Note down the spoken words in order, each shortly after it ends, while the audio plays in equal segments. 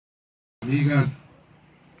Amigas,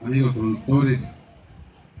 amigos productores,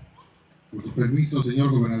 con su permiso,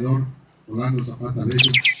 señor gobernador Rolando Zapata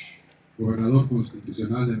Bello, gobernador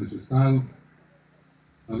constitucional de nuestro estado,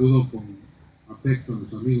 saludo con afecto a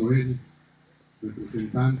nuestro amigo Eddie,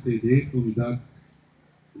 representante de esta unidad,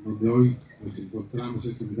 donde hoy nos encontramos,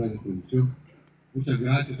 esta unidad de producción. Muchas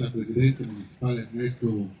gracias al presidente municipal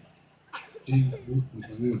Ernesto Chin,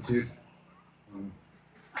 nuestro amigo Ches, por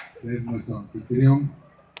ser nuestro anfitrión,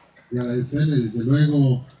 y agradecerle desde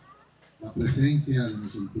luego la presencia de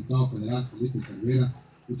nuestro diputado federal Felipe Cervera.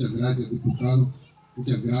 Muchas gracias, diputado.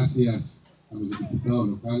 Muchas gracias a nuestro diputado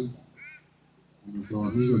local, a nuestro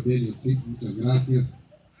amigo Eugenio Chip, muchas gracias.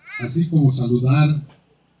 Así como saludar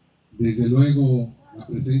desde luego la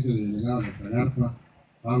presencia del delegado de Zagarpa.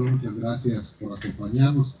 Pablo, muchas gracias por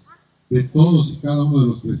acompañarnos. De todos y cada uno de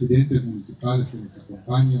los presidentes municipales que nos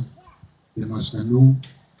acompañan, de Canul,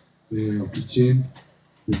 de Oquichén,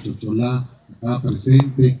 de Chocholá, acá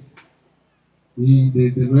presente, y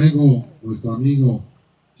desde luego nuestro amigo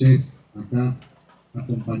Ches acá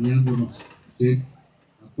acompañándonos. Che,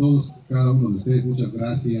 a todos y cada uno de ustedes, muchas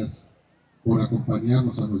gracias por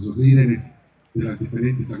acompañarnos, a nuestros líderes de las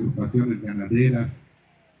diferentes agrupaciones ganaderas,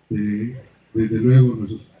 desde luego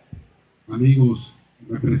nuestros amigos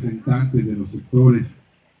representantes de los sectores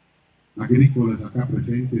agrícolas acá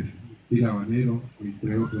presentes, Habanero,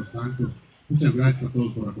 entre otros tantos. Muchas gracias a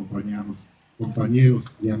todos por acompañarnos, compañeros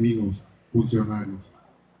y amigos funcionarios.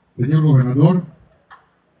 Señor gobernador,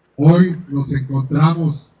 hoy nos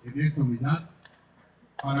encontramos en esta unidad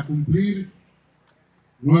para cumplir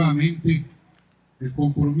nuevamente el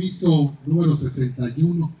compromiso número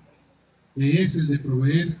 61, que es el de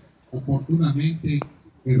proveer oportunamente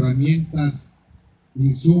herramientas,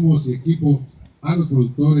 insumos y equipos a los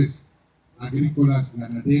productores agrícolas,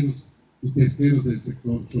 ganaderos y pesqueros del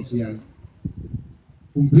sector social.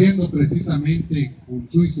 Cumpliendo precisamente con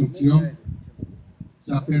su instrucción,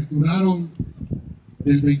 se aperturaron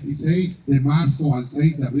del 26 de marzo al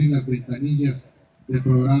 6 de abril las ventanillas del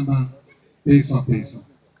programa Peso a Peso,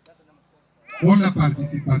 con la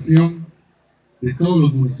participación de todos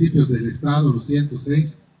los municipios del estado, los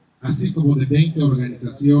 106, así como de 20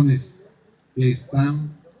 organizaciones que están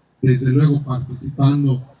desde luego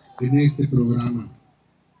participando en este programa.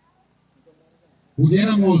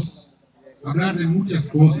 Pudiéramos hablar de muchas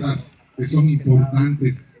cosas que son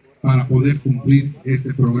importantes para poder cumplir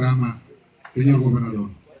este programa, señor gobernador.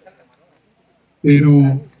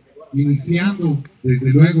 Pero iniciando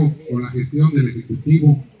desde luego con la gestión del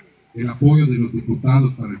Ejecutivo, el apoyo de los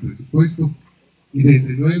diputados para el presupuesto y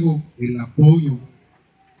desde luego el apoyo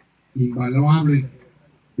invaluable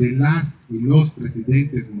de las y los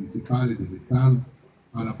presidentes municipales del estado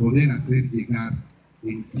para poder hacer llegar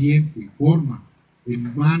en tiempo y forma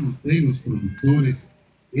en manos de los productores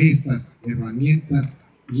estas herramientas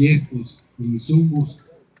y estos insumos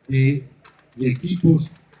y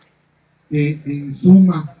equipos que en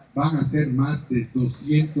suma van a ser más de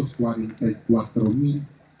 244,000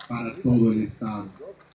 para todo el estado.